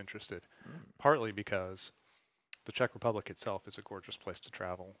anyone who is interested, partly because the Czech Republic itself is a gorgeous place to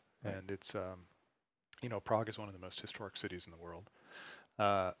travel, and it's, Prague is one of the most historic cities in the world.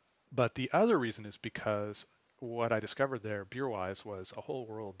 But the other reason is because what I discovered there, beer-wise, was a whole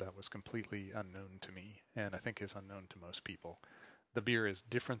world that was completely unknown to me, and I think is unknown to most people. The beer is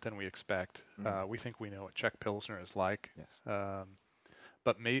different than we expect. We think we know what Czech Pilsner is like,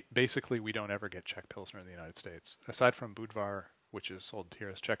 but basically we don't ever get Czech Pilsner in the United States. Aside from Budvar, which is sold here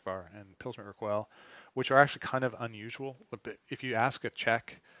as Czechvar, and Pilsner Urquell, which are actually kind of unusual. If you ask a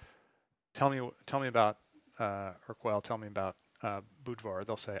Czech, tell me about Urquell, tell me about Budvar,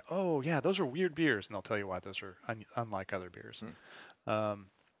 they'll say, oh yeah, those are weird beers, and they'll tell you why those are unlike other beers.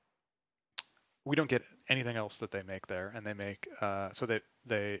 We don't get anything else that they make there, and they make so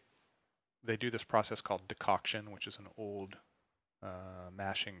they do this process called decoction, which is an old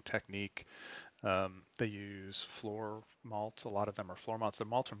mashing technique. They use floor malts. A lot of them are floor malts. The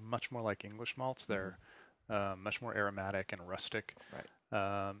malts are much more like English malts. They're much more aromatic and rustic. Right.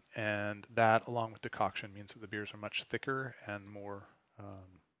 And that, along with decoction, means that the beers are much thicker and more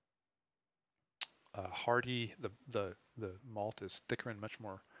hearty. The malt is thicker and much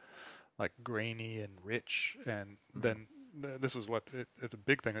more like grainy and rich. And then this is it's a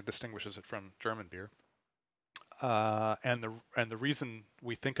big thing that distinguishes it from German beer. And the reason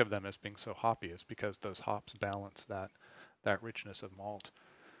we think of them as being so hoppy is because those hops balance that richness of malt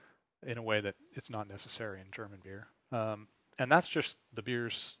in a way that it's not necessary in German beer. And that's just the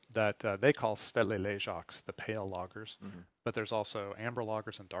beers that they call Svedle Ležáks, the pale lagers. But there's also amber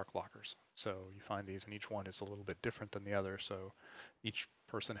lagers and dark lagers. So you find these, and each one is a little bit different than the other. So each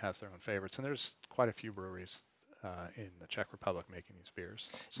person has their own favorites. And there's quite a few breweries in the Czech Republic making these beers.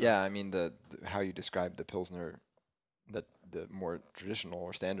 So yeah, I mean, the how you describe the Pilsner, the more traditional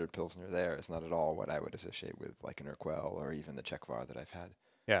or standard Pilsner there is not at all what I would associate with like an Urquell or even the Czechvar that I've had.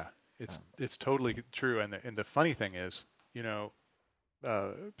 Yeah, it's totally true. And the funny thing is, Pilsner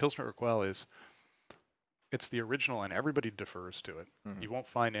Urquell it's the original, and everybody defers to it. You won't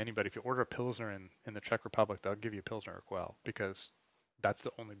find anybody, if you order a Pilsner in the Czech Republic, they'll give you Pilsner Urquell because that's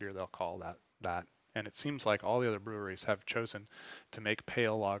the only beer they'll call that. And it seems like all the other breweries have chosen to make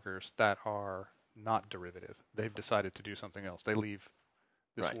pale lagers that are not derivative. They've decided to do something else. They leave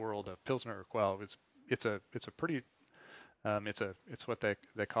this world of Pilsner Urquell. It's a pretty it's what they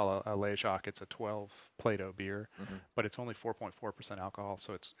call a Ležák. It's a 12 Plato beer, but it's only 4.4% alcohol,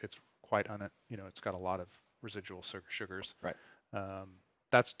 so it's quite it's got a lot of residual sugars. Right.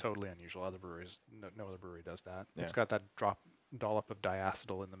 That's totally unusual. Other breweries, no other brewery does that. Yeah. It's got that dollop of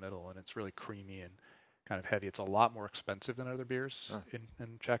diacetyl in the middle, and it's really creamy and kind of heavy. It's a lot more expensive than other beers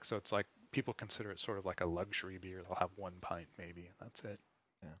in Czech, so it's like people consider it sort of like a luxury beer. They'll have 1 pint maybe, and that's it.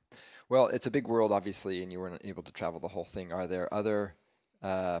 Yeah. Well, it's a big world, obviously, and you weren't able to travel the whole thing. Are there other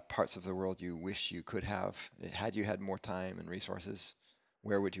parts of the world you wish you could have? Had you had more time and resources,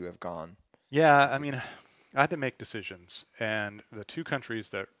 where would you have gone? Yeah, I mean, I had to make decisions, and the two countries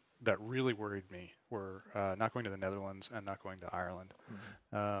that really worried me were not going to the Netherlands and not going to Ireland.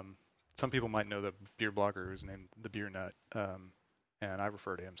 Some people might know the beer blogger who's named The Beer Nut, and I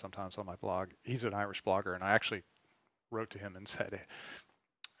refer to him sometimes on my blog. He's an Irish blogger, and I actually wrote to him and said,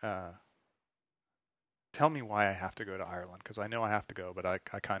 tell me why I have to go to Ireland, because I know I have to go, but I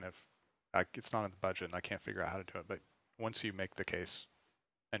it's not in the budget, and I can't figure out how to do it. But once you make the case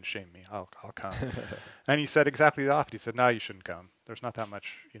and shame me, I'll come. And he said exactly the opposite. He said, no, you shouldn't come. There's not that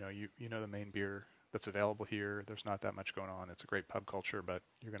much, you know the main beer that's available here. There's not that much going on. It's a great pub culture, but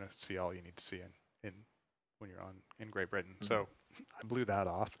you're going to see all you need to see in when you're in Great Britain. So I blew that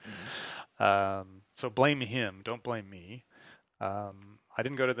off. So blame him. Don't blame me. I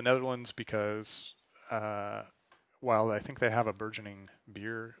didn't go to the Netherlands because while I think they have a burgeoning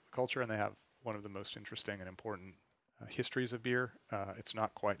beer culture and they have one of the most interesting and important histories of beer, it's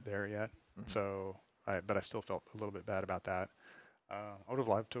not quite there yet. Hmm. So, but I still felt a little bit bad about that. I would have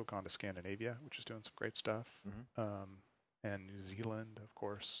loved to have gone to Scandinavia, which is doing some great stuff, Hmm. and New Zealand, of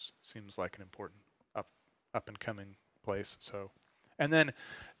course, seems like an important up up and coming place. So, and then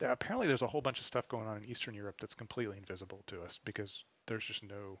apparently there's a whole bunch of stuff going on in Eastern Europe that's completely invisible to us because there's just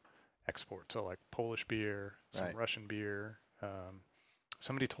no export. So like Polish beer, some Right. Russian beer.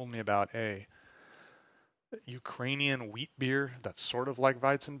 Somebody told me about a Ukrainian wheat beer that's sort of like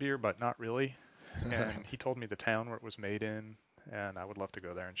Weizen beer, but not really. And he told me the town where it was made in, and I would love to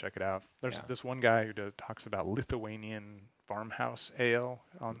go there and check it out. There's Yeah. this one guy who talks about Lithuanian farmhouse ale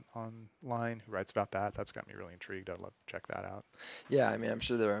online who writes about that. That's got me really intrigued. I'd love to check that out. Yeah, I mean, I'm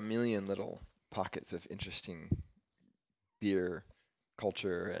sure there are a million little pockets of interesting beer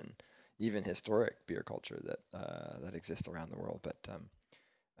culture and even historic beer culture that exist around the world. But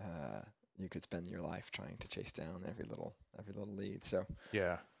uh, you could spend your life trying to chase down every little lead. So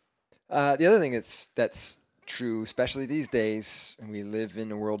Yeah. the other thing that's true, especially these days, and we live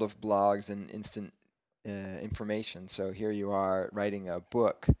in a world of blogs and instant information. So here you are writing a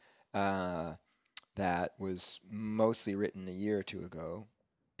book uh, that was mostly written a year or two ago.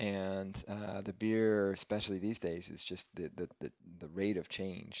 And the beer, especially these days, is just the rate of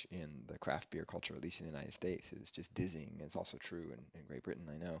change in the craft beer culture, at least in the United States, is just dizzying. It's also true in Great Britain,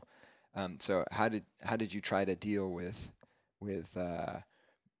 I know. So how did you try to deal with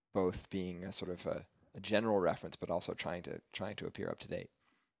both being a sort of a general reference, but also trying to appear up to date?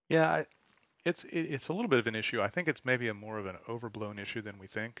 Yeah, it's a little bit of an issue. I think it's maybe a more of an overblown issue than we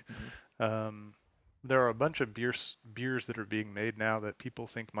think. Hmm. Um, there are a bunch of beers that are being made now that people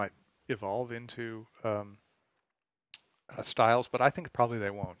think might evolve into styles, but I think probably they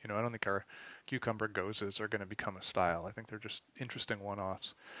won't. I don't think our cucumber gozes are going to become a style. I think they're just interesting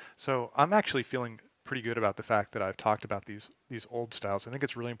one-offs. So I'm actually feeling pretty good about the fact that I've talked about these old styles. I think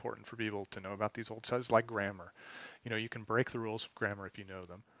it's really important for people to know about these old styles, like grammar. You can break the rules of grammar if you know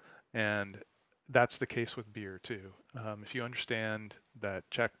them, and that's the case with beer too. If you understand that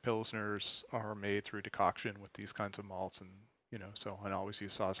Czech pilsners are made through decoction with these kinds of malts, and so on, always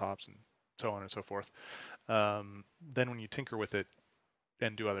use Saaz hops and so on and so forth, then when you tinker with it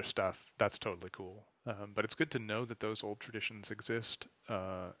and do other stuff, that's totally cool. But it's good to know that those old traditions exist,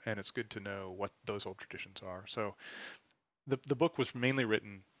 and it's good to know what those old traditions are. So the book was mainly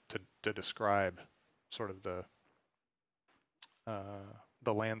written to describe sort of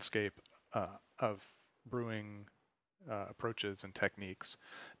the landscape of brewing approaches and techniques.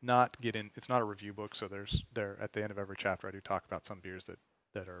 Not get in. It's not a review book, so there at the end of every chapter, I do talk about some beers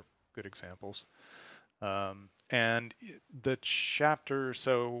that are good examples. And the chapter,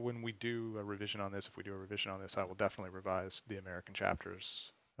 so when we do a revision on this, if we do a revision on this, I will definitely revise the American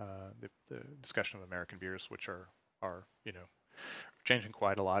chapters, the discussion of American beers, which are changing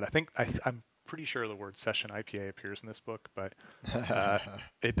quite a lot. I'm pretty sure the word session IPA appears in this book, but uh,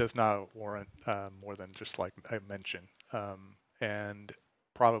 it does not warrant more than just like a mention. And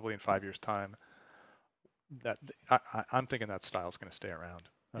probably in 5 years' time, that I'm thinking that style is going to stay around,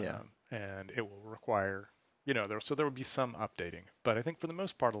 Yeah. and it will require, there will be some updating. But I think for the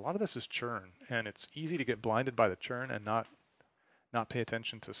most part, a lot of this is churn, and it's easy to get blinded by the churn and not pay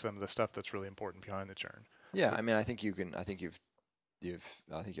attention to some of the stuff that's really important behind the churn. Yeah, I mean, I think you can. I think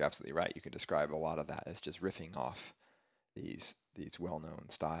I think you're absolutely right. You can describe a lot of that as just riffing off these well-known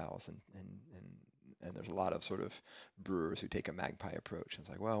styles, and there's a lot of sort of brewers who take a magpie approach. And it's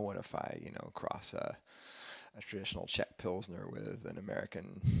like, well, what if I, cross a traditional Czech Pilsner with an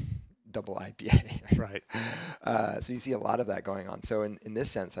American double IPA? Right. So you see a lot of that going on. So in this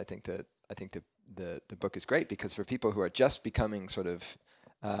sense, I think the book is great because for people who are just becoming sort of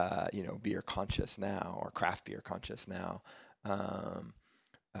beer conscious now or craft beer conscious now, um,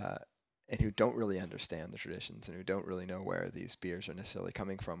 uh, and who don't really understand the traditions and who don't really know where these beers are necessarily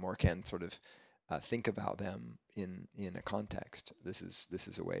coming from or can sort of think about them in a context. This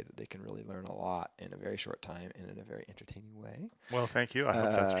is a way that they can really learn a lot in a very short time and in a very entertaining way Well, thank you. I hope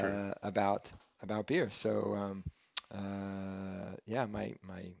that's true. about beer. So yeah, my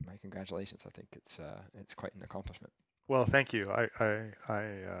congratulations. I think it's quite an accomplishment. Well, thank you.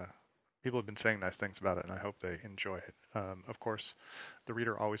 People have been saying nice things about it, and I hope they enjoy it. Of course, the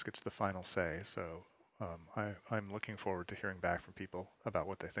reader always gets the final say, so I'm looking forward to hearing back from people about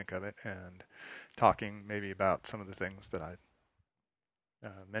what they think of it and talking maybe about some of the things that I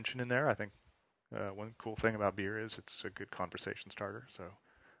mentioned in there. I think one cool thing about beer is it's a good conversation starter, so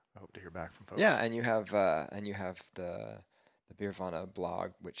I hope to hear back from Yeah, folks. and you have the Beervana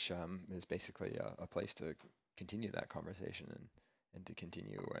blog, which is basically a place to continue that conversation and to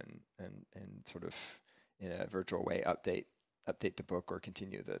continue and sort of in a virtual way update the book or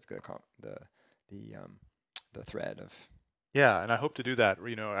continue the thread of. Yeah, and I hope to do that.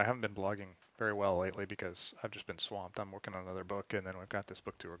 I haven't been blogging very well lately because I've just been swamped. I'm working on another book, and then we've got this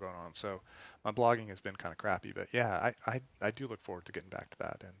book tour going on. So my blogging has been kind of crappy. But yeah, I do look forward to getting back to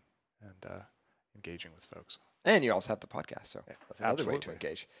that and engaging with folks. And you also have the podcast, so Yeah, that's another absolutely. way to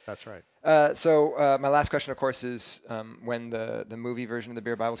engage. That's right. So my last question, of course, is when the movie version of the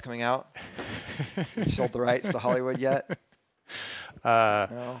Beer Bible is coming out. You sold the rights to Hollywood yet?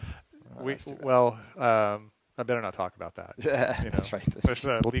 No. I better not talk about that. That's right. There's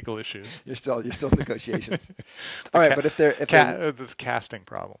legal issues. You're still in negotiations. All right, but if this casting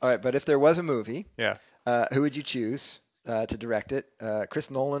problem. All right, but if there was a movie, yeah, who would you choose to direct it?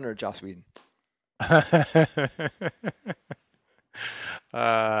 Chris Nolan or Joss Whedon?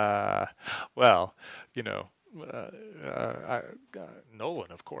 Well,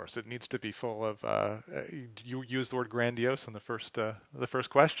 Nolan, of course. It needs to be full of. You used the word grandiose in the first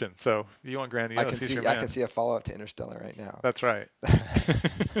question, so you want grandiose. I can see a follow-up to Interstellar right now. That's right.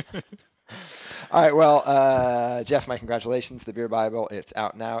 All right. Well, Jeff, my congratulations. The Beer Bible. It's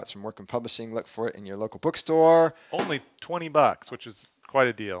out now. It's from Workman Publishing. Look for it in your local bookstore. Only $20, which is quite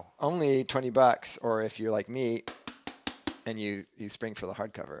a deal. Only $20, or if you're like me, and you spring for the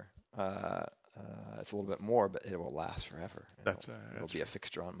hardcover. It's a little bit more, but it will last forever. It'll be a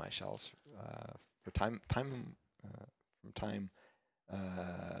fixture on my shelves for time. I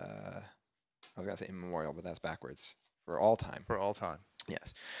was gonna say immemorial, but that's backwards. For all time. For all time.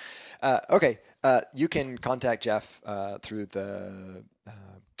 Yes. Okay. You can contact Jeff through the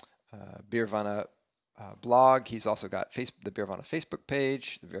Beervana blog. He's also got the Beervana Facebook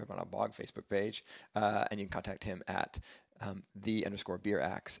page, the Beervana blog Facebook page, and you can contact him at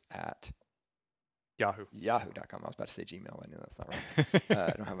 _beeraxe at yahoo.com. I was about to say Gmail. I knew that's not right.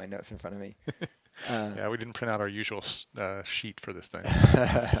 I don't have my notes in front of me. Yeah, we didn't print out our usual sheet for this thing.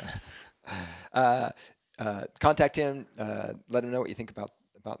 Contact him. Let him know what you think about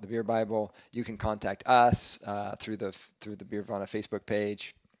the Beer Bible. You can contact us through the Beervana Facebook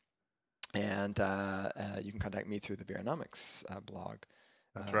page, and you can contact me through the Beeronomics blog.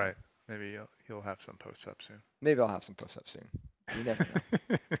 That's right. Maybe he'll have some posts up soon. Maybe I'll have some posts up soon. You never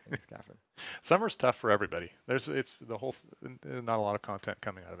know. Summer's tough for everybody. Not a lot of content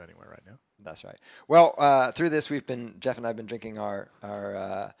coming out of anywhere right now. That's right. Well, through this, Jeff and I have been drinking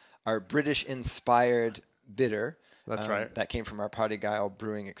our British-inspired bitter. That's right. That came from our Party Guile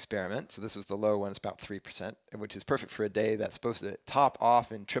brewing experiment. So this was the low one. It's about 3%, which is perfect for a day that's supposed to top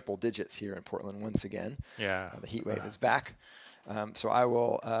off in triple digits here in Portland once again. Yeah. The heat wave is back. So I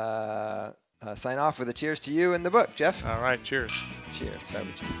will sign off with a cheers to you and the book, Jeff. All right. Cheers. Cheers.